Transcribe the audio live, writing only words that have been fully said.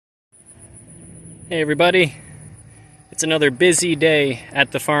Hey everybody, it's another busy day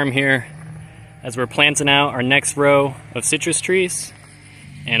at the farm here as we're planting out our next row of citrus trees.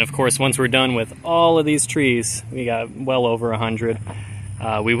 And of course, once we're done with all of these trees, we got well over 100.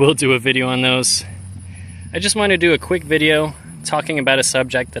 We will do a video on those. I just want to do a quick video talking about a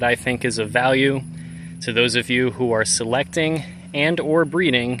subject that I think is of value to those of you who are selecting and or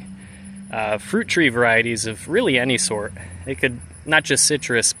breeding fruit tree varieties of really any sort. It could not just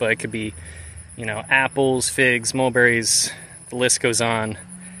citrus, but it could be, you know, apples, figs, mulberries, the list goes on.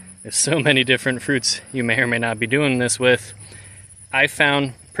 There's so many different fruits you may or may not be doing this with. I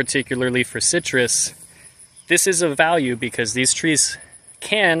found, particularly for citrus, this is of value because these trees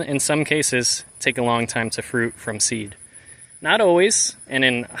can, in some cases, take a long time to fruit from seed. Not always, and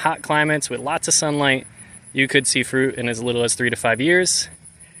in hot climates with lots of sunlight, you could see fruit in as little as 3 to 5 years.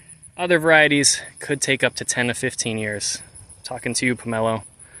 Other varieties could take up to 10 to 15 years. Talking to you, Pomelo.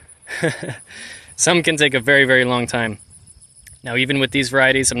 Some can take a very, very long time. Now, even with these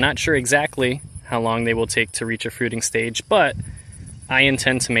varieties, I'm not sure exactly how long they will take to reach a fruiting stage, but I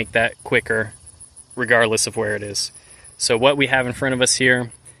intend to make that quicker regardless of where it is. So what we have in front of us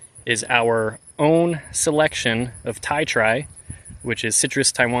here is our own selection of TITR, which is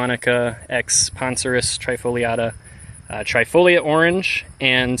Citrus Taiwanica X Poncerus trifoliata, Trifolia Orange,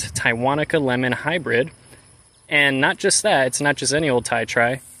 and Taiwanica Lemon Hybrid. And not just that, it's not just any old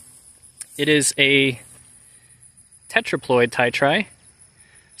TITR. It is a tetraploid TITR.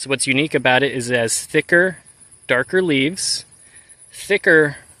 So what's unique about it is it has thicker, darker leaves,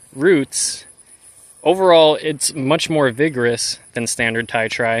 thicker roots. Overall, it's much more vigorous than standard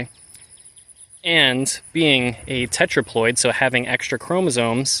TITR. And being a tetraploid, so having extra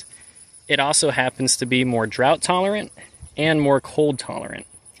chromosomes, it also happens to be more drought tolerant and more cold tolerant.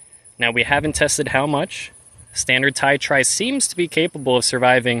 Now, we haven't tested how much. Standard TITR seems to be capable of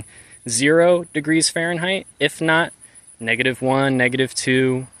surviving 0 degrees Fahrenheit, if not -1,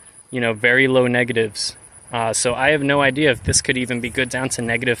 -2, you know, very low negatives. So I have no idea if this could even be good down to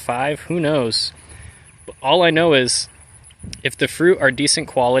 -5, who knows. But all I know is if the fruit are decent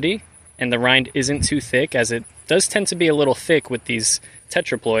quality and the rind isn't too thick, as it does tend to be a little thick with these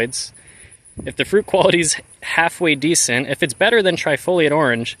tetraploids, if the fruit quality is halfway decent, if it's better than trifoliate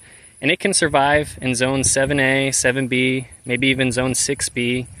orange, and it can survive in zone 7A, 7B, maybe even zone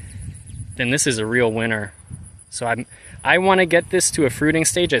 6B, then this is a real winner. So I want to get this to a fruiting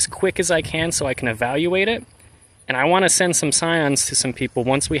stage as quick as I can so I can evaluate it. And I want to send some scions to some people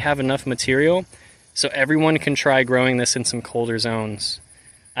once we have enough material so everyone can try growing this in some colder zones.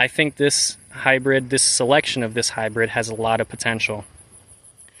 I think this hybrid, this selection of this hybrid has a lot of potential.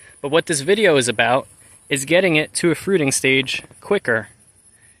 But what this video is about is getting it to a fruiting stage quicker.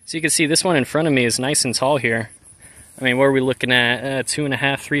 So you can see this one in front of me is nice and tall here. I mean, what are we looking at?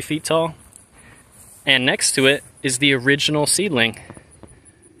 2.5, 3 feet tall. And next to it is the original seedling,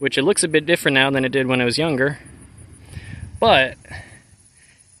 which it looks a bit different now than it did when I was younger. But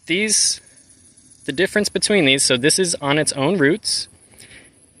the difference between these, so this is on its own roots,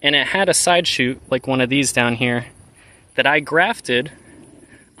 and it had a side shoot like one of these down here that I grafted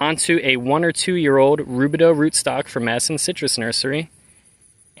onto a 1 or 2 year old Rubidoux rootstock from Madison Citrus Nursery.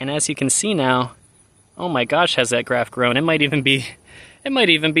 And as you can see now, oh my gosh, has that graft grown? It might even be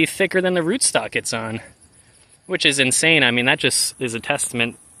thicker than the rootstock it's on, which is insane. I mean, that just is a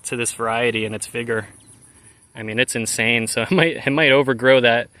testament to this variety and its vigor. I mean, it's insane. So it might overgrow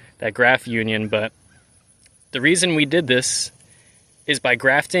that graft union, but the reason we did this is by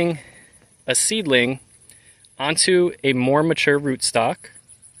grafting a seedling onto a more mature rootstock.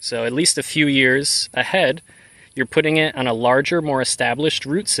 So at least a few years ahead, you're putting it on a larger, more established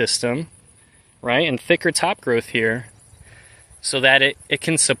root system, right? And thicker top growth here so that it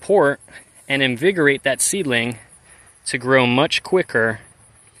can support and invigorate that seedling to grow much quicker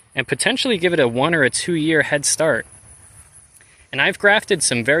and potentially give it a 1 or 2 year head start. And I've grafted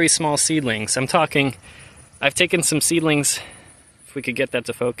some very small seedlings. I've taken some seedlings, if we could get that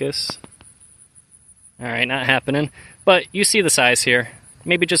to focus. All right, not happening. But you see the size here,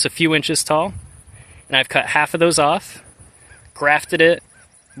 maybe just a few inches tall. And I've cut half of those off, grafted it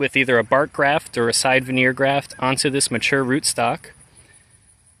with either a bark graft or a side veneer graft onto this mature rootstock.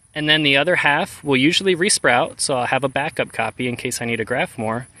 And then the other half will usually resprout, so I'll have a backup copy in case I need to graft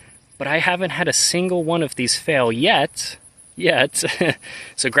more. But I haven't had a single one of these fail yet.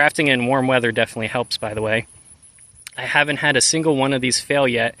 So grafting in warm weather definitely helps, by the way. I haven't had a single one of these fail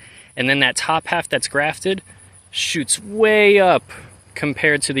yet. And then that top half that's grafted shoots way up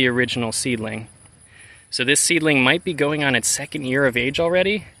compared to the original seedling. So this seedling might be going on its 2nd year of age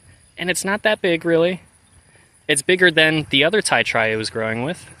already, and it's not that big really. It's bigger than the other TITR I was growing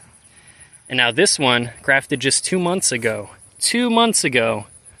with. And now this one, grafted just 2 months ago. 2 months ago,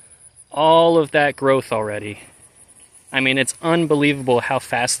 all of that growth already. I mean, it's unbelievable how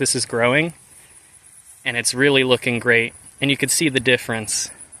fast this is growing, and it's really looking great. And you can see the difference.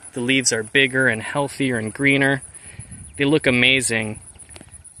 The leaves are bigger and healthier and greener. They look amazing.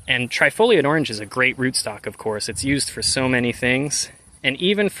 And trifoliate orange is a great rootstock, of course. It's used for so many things. And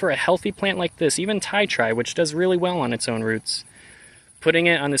even for a healthy plant like this, even Tetrol, which does really well on its own roots, putting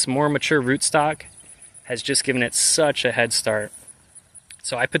it on this more mature rootstock has just given it such a head start.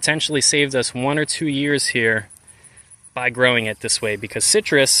 So I potentially saved us 1 or 2 years here by growing it this way, because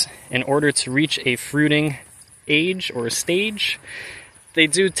citrus, in order to reach a fruiting age or stage, they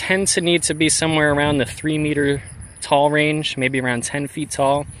do tend to need to be somewhere around the 3-meter tall range, maybe around 10 feet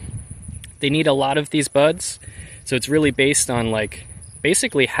tall. They need a lot of these buds, so it's really based on like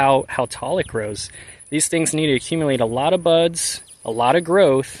basically how tall it grows. These things need to accumulate a lot of buds, a lot of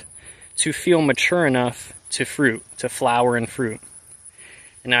growth to feel mature enough to fruit, to flower and fruit.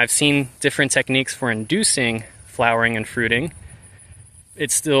 And I've seen different techniques for inducing flowering and fruiting.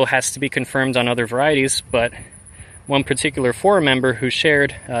 It still has to be confirmed on other varieties, but one particular forum member who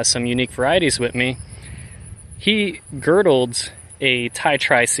shared some unique varieties with me, he girdled a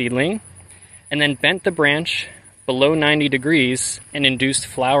Tetrol seedling and then bent the branch below 90 degrees and induced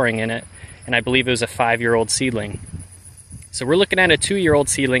flowering in it. And I believe it was a 5-year-old seedling. So we're looking at a 2-year-old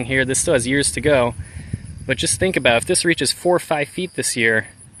seedling here. This still has years to go. But just think about if this reaches 4 or 5 feet this year,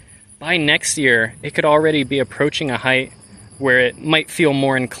 by next year, it could already be approaching a height where it might feel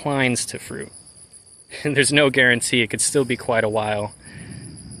more inclined to fruit. And there's no guarantee, it could still be quite a while.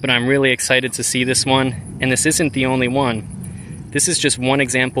 But I'm really excited to see this one, and this isn't the only one. This is just one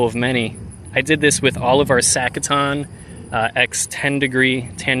example of many. I did this with all of our Sacaton X 10 degree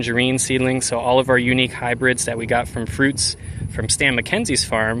tangerine seedlings, so all of our unique hybrids that we got from fruits from Stan McKenzie's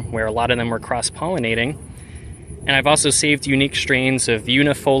farm, where a lot of them were cross-pollinating. And I've also saved unique strains of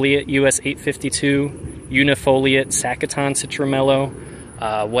unifoliate US 852, unifoliate Sacaton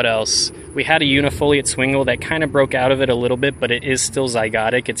Citramello. What else? We had a unifoliate swingle that kind of broke out of it a little bit, but it is still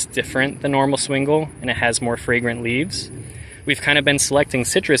zygotic. It's different than normal swingle, and it has more fragrant leaves. We've kind of been selecting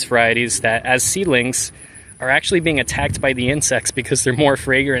citrus varieties that, as seedlings, are actually being attacked by the insects because they're more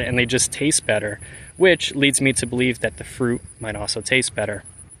fragrant and they just taste better, which leads me to believe that the fruit might also taste better.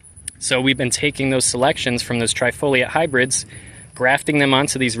 So we've been taking those selections from those trifoliate hybrids, grafting them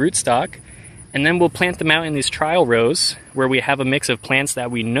onto these rootstock, and then we'll plant them out in these trial rows where we have a mix of plants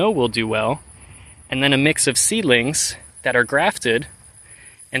that we know will do well, and then a mix of seedlings that are grafted,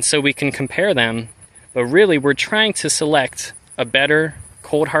 and so we can compare them. But really, we're trying to select a better,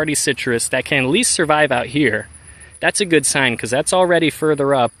 cold hardy citrus that can at least survive out here. That's a good sign, because that's already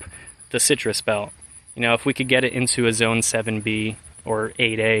further up the citrus belt. You know, if we could get it into a zone 7B or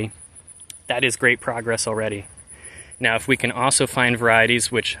 8A, that is great progress already. Now, if we can also find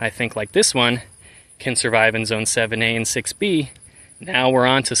varieties, which I think like this one, can survive in zone 7A and 6B, now we're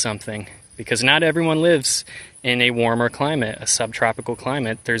on to something. Because not everyone lives in a warmer climate, a subtropical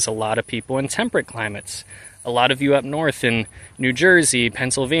climate. There's a lot of people in temperate climates. A lot of you up north in New Jersey,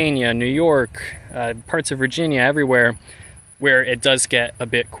 Pennsylvania, New York, parts of Virginia, everywhere, where it does get a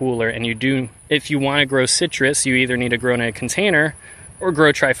bit cooler. And you do, if you want to grow citrus, you either need to grow in a container or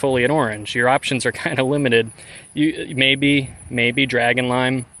grow trifoliate orange. Your options are kind of limited. You maybe dragon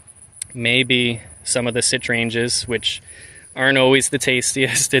lime, maybe some of the citranges, which aren't always the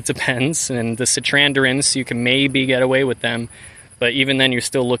tastiest. It depends. And the citranderins, you can maybe get away with them. But even then, you're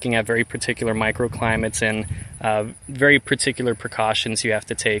still looking at very particular microclimates and very particular precautions you have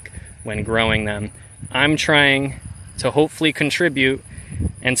to take when growing them. I'm trying to hopefully contribute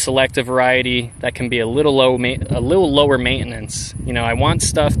and select a variety that can be a little lower maintenance. You know, I want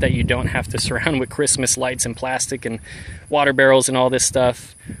stuff that you don't have to surround with Christmas lights and plastic and water barrels and all this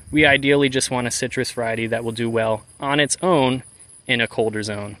stuff. We ideally just want a citrus variety that will do well on its own in a colder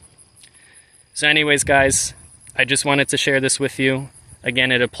zone. So anyways, guys, I just wanted to share this with you.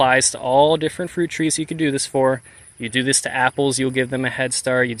 Again, it applies to all different fruit trees you could do this for. You do this to apples, you'll give them a head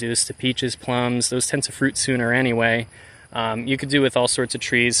start. You do this to peaches, plums, those tend to fruit sooner anyway. You could do it with all sorts of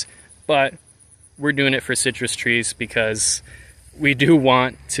trees, but we're doing it for citrus trees because we do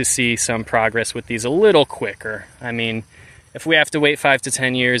want to see some progress with these a little quicker. I mean, if we have to wait 5 to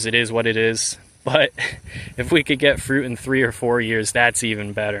 10 years, it is what it is. But if we could get fruit in 3 or 4 years, that's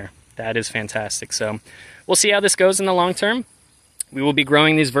even better. That is fantastic. So we'll see how this goes in the long term. We will be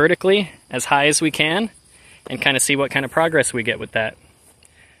growing these vertically as high as we can and kind of see what kind of progress we get with that.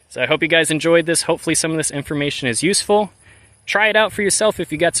 So I hope you guys enjoyed this. Hopefully some of this information is useful. try it out for yourself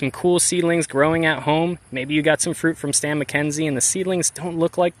if you got some cool seedlings growing at home. Maybe you got some fruit from Stan Mackenzie and the seedlings don't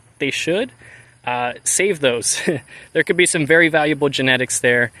look like they should. Save those. There could be some very valuable genetics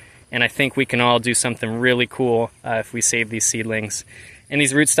there, and I think we can all do something really cool if we save these seedlings. And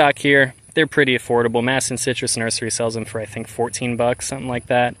these rootstock here, they're pretty affordable. Madison Citrus Nursery sells them for I think 14 bucks, something like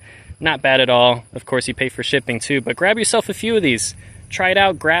that. Not bad at all. Of course you pay for shipping too, but grab yourself a few of these. Try it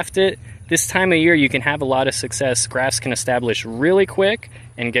out, graft it. This time of year you can have a lot of success. Grafts can establish really quick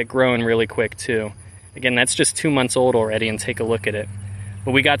and get growing really quick too. Again, that's just 2 months old already, and take a look at it.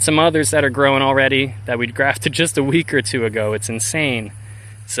 But we got some others that are growing already that we grafted just a week or two ago. It's insane.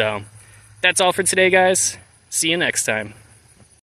 So that's all for today, guys. See you next time.